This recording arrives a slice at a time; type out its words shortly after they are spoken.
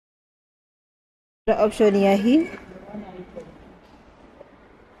The option ya hii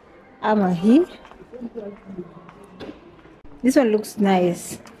ama hii. This one looks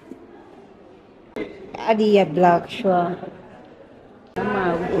nice. Hadi ya black sure.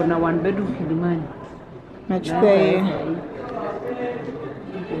 Kama una one bedroom Kilimani. Nachukua hiyo.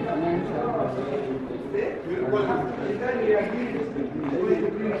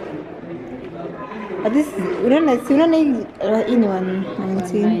 This unaona hii ni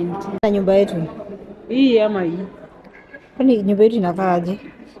 119 na nyumba yetu. Hii ama hii. Kwani nyumba yetu inakaaje?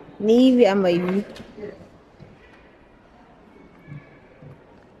 Ni hivi ama hivi?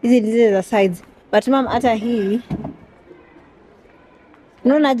 Hizi za sides. But mom, hata hii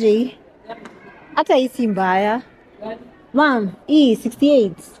unaona je hii? Hata hii si mbaya. Mom, hii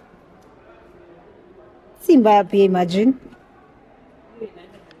 68. Si mbaya pia, imagine.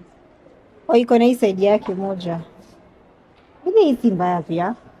 Iko na hii side yake moja. Hii si mbaya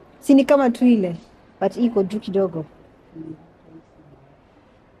pia. Si ni kama tu ile, but iko juu kidogo.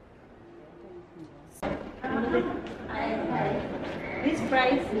 This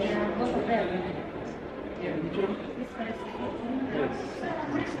price, both of them. This price.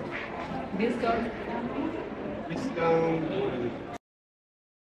 Discount.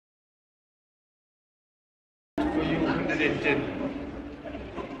 For you, 110.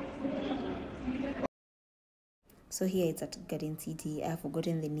 So here it's at Garden City. I've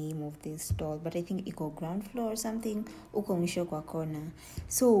forgotten the name of this stall, but I think iko ground floor or something. Uko mwisho kwa corner.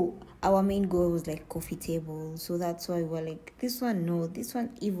 So our main goal was like coffee table. So that's why we were like, this one, no, this one,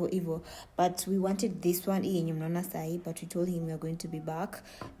 Evo. But we wanted this one, but we told him we are going to be back.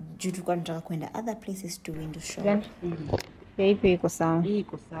 Due to tunataka kwenda other places to window shop. Hii pia iko sawa. Hii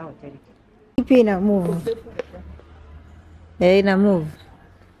iko sawa tena. Hii pia ina move. Ina move.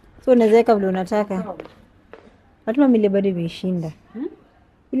 So unaweza vile unataka. Hatuma mile bado imeishinda.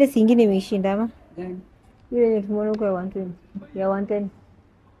 Ile si ingine imeishinda ama? Gani? Ile tumeona kwa 120. Ya 110.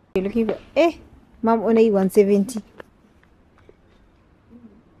 Looking for mom ona hii 170.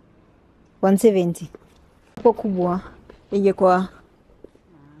 170. Kwa kubwa. Ingekuwa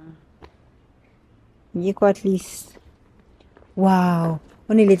at least. Wow.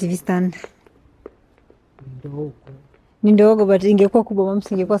 Ona ile TV stand. Ndogo. Ni ndogo but ingekuwa kubwa mom,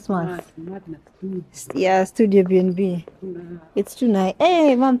 singekuwa smart. Smart na studio. Yeah, studio B&B. It's too nice.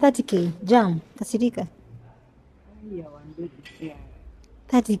 Hey, mom, 30k. Jam. Kasirika.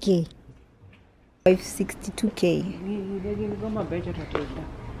 30k. 562k.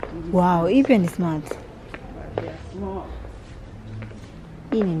 Wow, hii pia ni smart.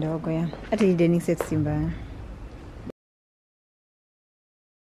 Hii ni ndogo ya. Hata hii dining set si mbaya.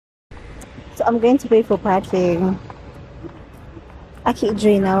 So I'm going to pay for parking. Aki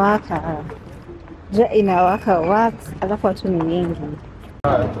jua inawaka. Jua inawaka what? Alafu watu ni wengi.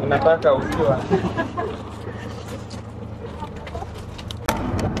 Unataka ukiwa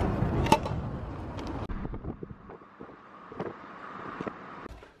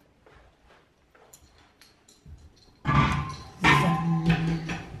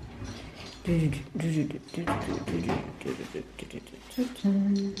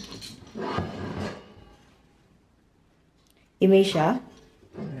Imeisha?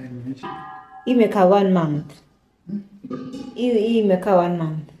 Imekaa 1 month. Hii imekaa 1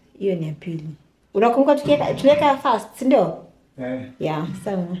 month. Hiyo ni ya pili. Unakumbuka tuliweka first, si ndio? Yeah,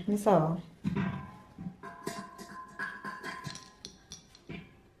 sawa. Ni sawa.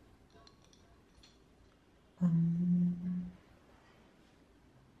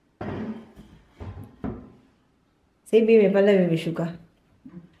 Sasa bei imepanda imeshuka.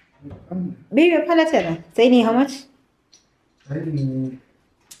 Bei imepanda tena. Sasa ni how much?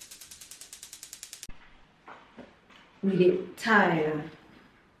 Really tired.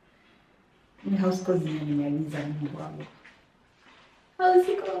 Ni house calls zinaniagiza Mungu wangu.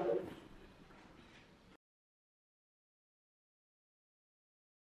 House calls.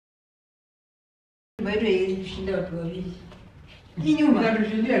 Bado yeshinda watu wawili. Hii nyumba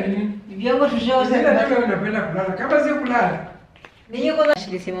unatushindia nini? vyombo tushaosha. Wewe unapenda kulala. Kama sio kulala. Ninyi kwa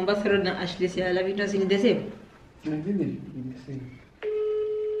Ashley Mombasa Road na Ashley la vitu ni the same.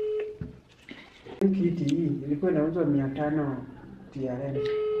 Kiti hii ilikuwa inauzwa 500 TRM.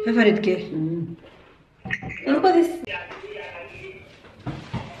 500k. Ilikuwa this.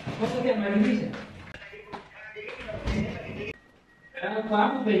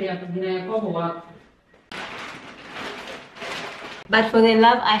 But for the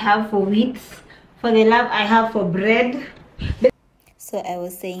love I have for wheat, for the love I have for bread. So I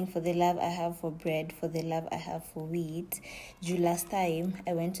was saying, for the love I have for bread, for the love I have for wheat. Last time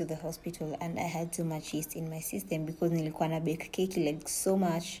I went to the hospital and I had too much yeast in my system because nilikuwa na bake cake like so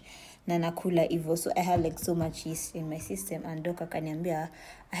much na nakula hivyo. So I had like so much yeast in my system, and doc akaniambia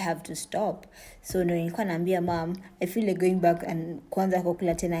I have to stop. So ndo nilikuwa naambia mom I feel like going back and kwanza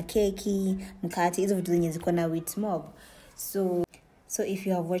kukula tena keki, mkate, hizo vitu zenye ziko na wheat mob. So if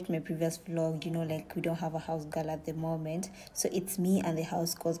you have watched my previous vlog, you know, like, we don't have a house girl at the moment. So it's me and the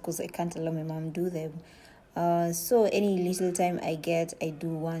house calls because I can't allow my mom do them. So any little time I get, I do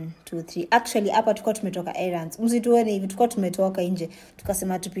 1, 2, 3. Actually, hapa tulikuwa tumetoka errands. Msituone hivi, tulikuwa tumetoka nje.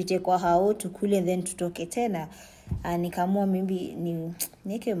 Tukasema tupite kwa hao, tukule, then tutoke tena. Nikaamua maybe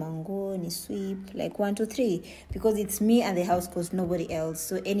niweke manguo, ni sweep, like 1, 2, 3. Because it's me and the house because nobody else.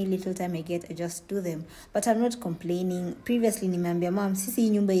 So any little time I get, I just do them. But I'm not complaining. Previously, nimeambia mom, sisi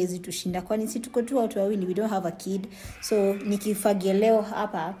nyumba yezi tushinda. Kwani si tuko tu watu wawili, we don't have a kid. So nikifagia leo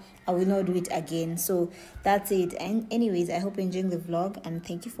hapa, I will not do it again. So that's it. And anyways, I hope you're enjoying the vlog, and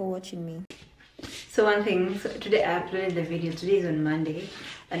thank you for watching me. So one thing, so today I uploaded the video. Today is on Monday,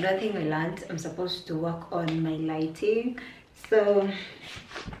 and one thing I learned, I'm supposed to work on my lighting. So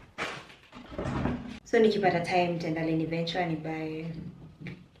nikipata time tendaleni venture ni buy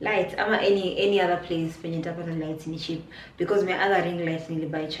lights ama any other place when you tapata lights ni cheap, because my other ring lights nili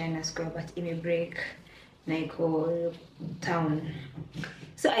buy China Square but it may break Nike town.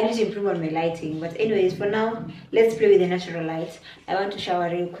 So I need to improve on my lighting. But anyways, for now, let's play with the natural lights. I want to shower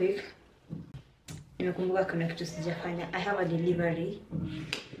real quick. Nimekumbuka kuna kitu sijafanya. I have a delivery.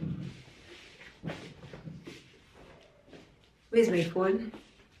 Where's my phone?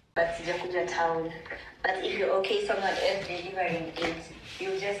 But sijakuja town. But if you're okay someone else delivering it,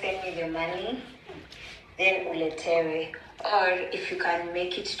 you just send me the money, then uletewe. Or if you can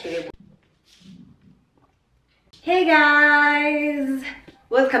make it to the... Hey guys!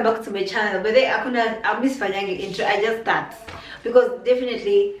 Welcome back to my channel. But I'm miss fanyangi intro. I just start because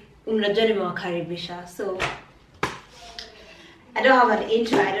definitely unajua nimewakaribisha. So I don't have an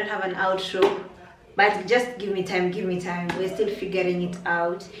intro, I don't have an outro, but just give me time. We're still figuring it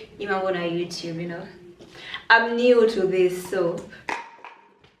out. Even on YouTube, you know, I'm new to this, so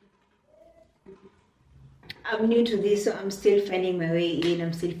I'm still finding my way in.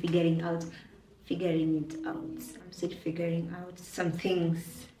 I'm still figuring it out. I'm still figuring out some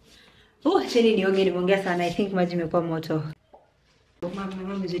things. Oh, cheni nioge nimeongea sana. I think maji imekuwa moto. My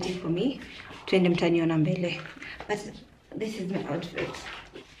mom is waiting for me. Twende mtaniona mbele. But this is my outfit.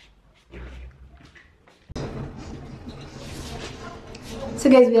 So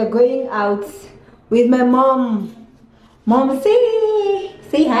guys, we are going out with my mom. Mom,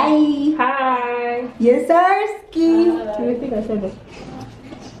 say hi. Hi. Yes, sir. Do you think I said it?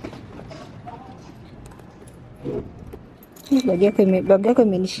 Bagi yako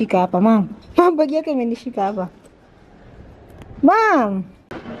imenishika hapa, mom. Bagi yako imenishika hapa. Mom.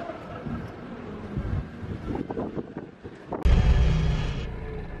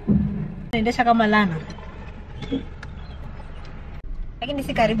 Naendesha kama Lana. Lakini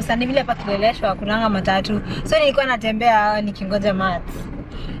si karibu sana vile hapa Kileleshwa kunanga matatu. So nilikuwa natembea nikingoja mat.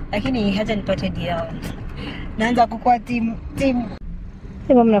 Lakini haja nipate dia. Naanza kukua team.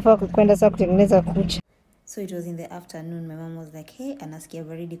 Sema mnafaa kwenda sasa kutengeneza kucha. So it was in the afternoon. My mom was like, hey, anasikia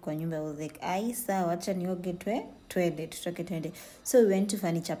baridi kwa nyumba. I was like, ai, sawa, acha nioge twende. So we went to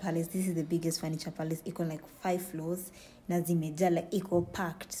Furniture Palace. This is the biggest Furniture Palace. Iko like 5 floors. Na zimejaa, like iko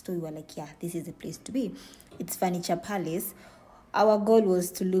packed. So we were like, yeah, this is the place to be. It's Furniture Palace. Our goal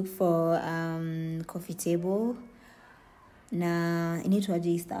was to look for coffee table na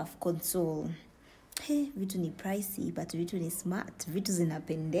inaitwaje staff console. Hey, vitu ni pricey but vitu ni smart, vitu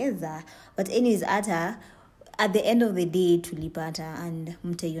zinapendeza. But anyways, at the end of the day tulipata, and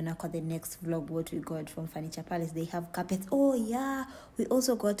mtaiona kwa the next vlog what we got from Furniture Palace. They have carpets. Oh yeah, we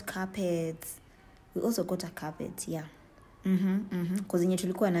also got carpets. We also got a carpet, yeah. Cause yenye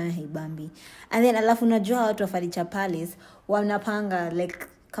tulikuwa nayo haibambi. And then alafu unajua watu wa Furniture Palace wanapanga like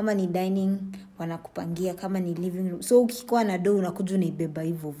kama ni dining wanakupangia, kama ni living room. So ukikuwa na do unakuja unaibeba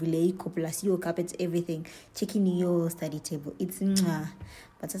hivyo vile iko plus your carpet everything. Checking your study table. It's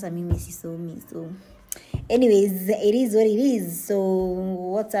but sasa mimi sisomi. So anyways, it is what it is. So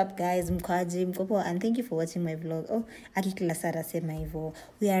what's up guys, mkwaje mkopo, and thank you for watching my vlog. Oh, akikila Sara sema hivyo,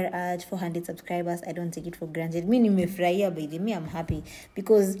 we are at 400 subscribers. I don't take it for granted. Mimi nimefurahia by the way. I'm happy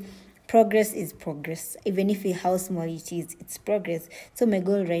because progress is progress. Even if how small it is, it's progress. So my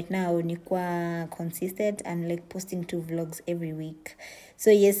goal right now ni kuwa consistent and like posting 2 vlogs every week. So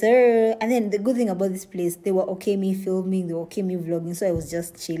yes sir. And then the good thing about this place, they were okay me filming, they were okay me vlogging. So I was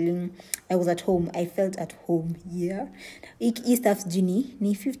just chilling. I was at home. I felt at home. Yeah. Hii staff's juni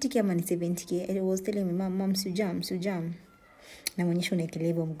ni 50k ama ni 70k. I was telling my mom, sujam. Na mwenyesho unaekelea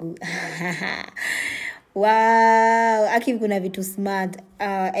hivyo mguu. Wow, aki kuna vitu smart.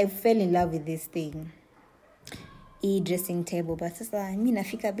 I fell in love with this thing. Dressing table, but sasa mi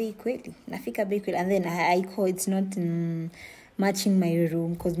nafika bei kweli. And then I call it's not matching my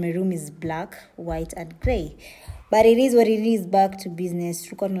room because my room is black, white and grey. But it is what it is. Back to business.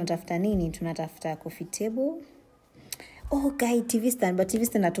 Tulikuwa tunatafuta nini? Tunatafuta coffee table. Oh guy, TV stand, but TV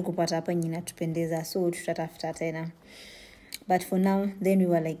stand hatukupata hapa yenye inatupendeza, so tutatafuta tena. But for now, then we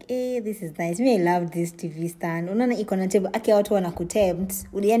were like, this is nice. Me, I love this TV stand. Unaona iko na table. Aki watu wanakutempt.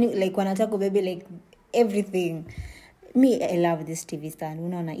 Yani like wanataka baby like everything. Me, I love this TV stand.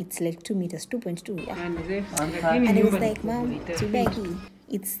 Unaona, it's like 2 meters, 2.2. Yeah. And it was like, Mom, Becky,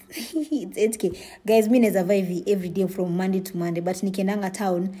 it's 8K. Guys, me neza vibe every day from Monday to Monday. But nikiendanga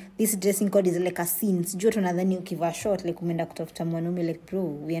town, this dressing code is like a scene. Sijua tunadhani ukiva short, like umeenda kutafuta mwanaume, like bro,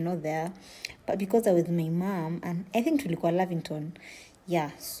 we are not there. But because I was with my mom, and I think tulikuwa Lavington.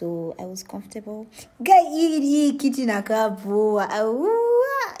 Yeah, so I was comfortable. Guy, hii kitchen akapo.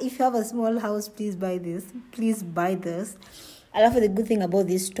 If you have a small house, please buy this. Please buy this. I love the good thing about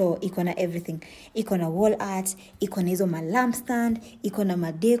this store, iko na everything. Iko na wall art, iko na hizo ma lamp stand, iko na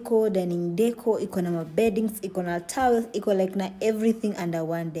ma deco, dining deco, iko na ma beddings, iko na towels, iko like na everything under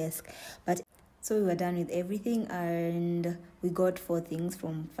one desk. But so we were done with everything and we got 4 things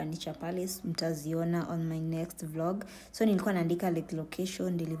from Furniture Palace. Mtaziona on my next vlog. So nilikuwa naandika like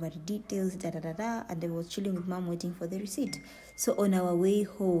location, delivery details, and I was chilling with mom waiting for the receipt. So on our way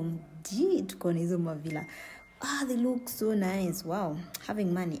home, tuko na hizo mavila. They look so nice. Wow,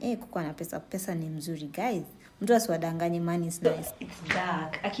 having money. Kukuwa na pesa ni mzuri, guys. Mtu asiwadanganye, money is nice. It's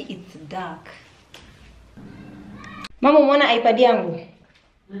dark. Aki, it's dark. Mama, umeona iPad yangu?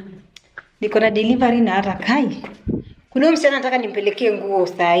 Niko na delivery na hata kai. Kuna msichana nataka nimpelekee nguo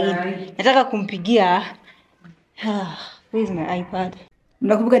saa hii. Nataka kumpigia. Where is my iPad?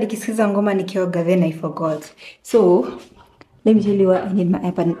 Nakumbuka nikisikiza ngoma nikioga, then I forgot. So, let me tell you what I need my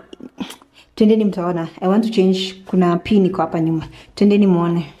iPad. Twendeni mtaona. I want to change. Kuna pin iko hapa nyuma. Twendeni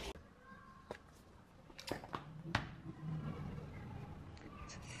muone.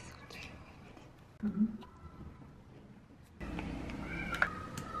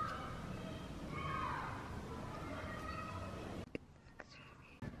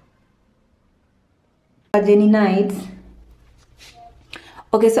 Jenny night.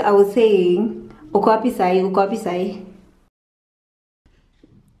 Okay, so I was saying, uko wapi sai?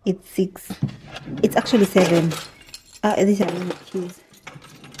 It's 6. It's actually 7. These are my keys.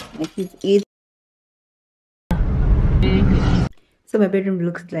 My keys 8. So my bedroom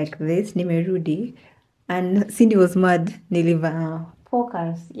looks like this. Name Rudy. And Cindy was mad. Niliva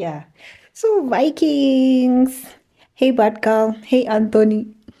focus. Yeah. So Vikings. Hey bad girl. Hey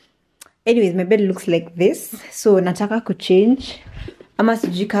Anthony. Anyways, my bed looks like this. So nataka kuchange. Ama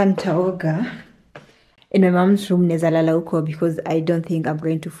sijika nitaoga. In my mom's room nezalala uko because I don't think I'm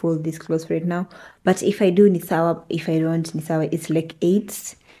going to fold this clothes right now. But if I do, ni sawa. If I don't, ni sawa. It's like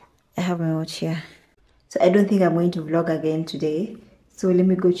 8. I have my watch here. So I don't think I'm going to vlog again today. So let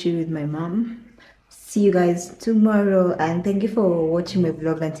me go chill with my mom. See you guys tomorrow. And thank you for watching my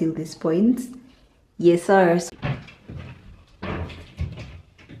vlog until this point. Yes, sir.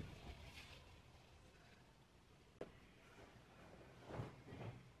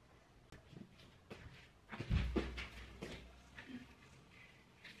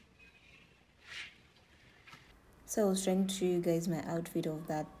 So I was trying to show you guys my outfit of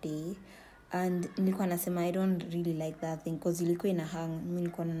that day. And nilikuwa nasema I don't really like that thing because ilikuwa ina hang. Mimi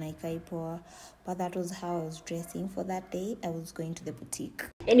nilikuwa naikai poa. But that was how I was dressing for that day. I was going to the boutique.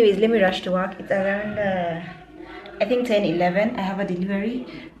 Anyways, let me rush to work. It's around I think 10-11. I have a delivery.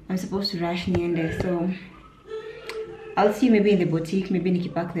 I'm supposed to rush niende. So I'll see you maybe in the boutique. Maybe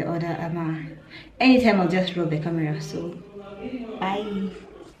nikipack the order. Anytime I'll just roll the camera. So bye.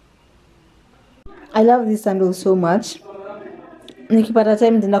 I love these sandals so much. Nikipata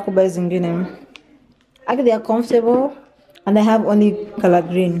time nenda kubuy zingine. Actually they are comfortable and they have only color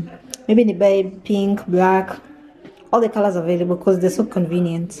green. Maybe they buy pink, black, all the colors available because they're so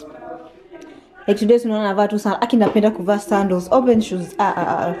convenient. Like today tunaona navaa tu sandals. Aki napenda kuvaa sandals, open shoes.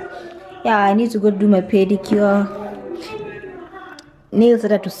 Yeah, I need to go do my pedicure. Nails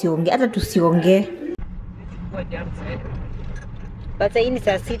hata tusionge. But hii ni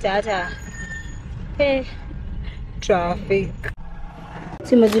saa 6 hata traffic.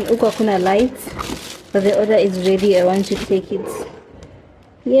 So imagine uko hakuna lights, but the order is ready. I want to take it.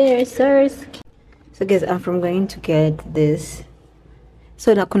 Yes, sirs. So guys, I'm going to get this.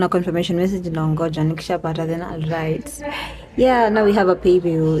 So na kuna confirmation message naongoja nikishapata then I'll write. Yeah, now we have a pay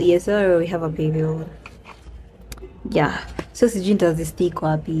bill. Yes sir, we have a pay bill. Yeah. So sijui nitazistick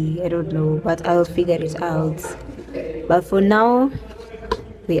wapi, I don't know, but I'll figure it out. But for now,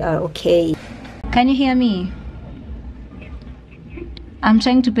 we are okay. Can you hear me? I'm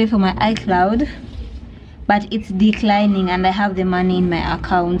trying to pay for my iCloud, but it's declining and I have the money in my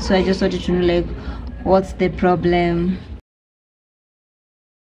account. So I just wanted to know, like, what's the problem?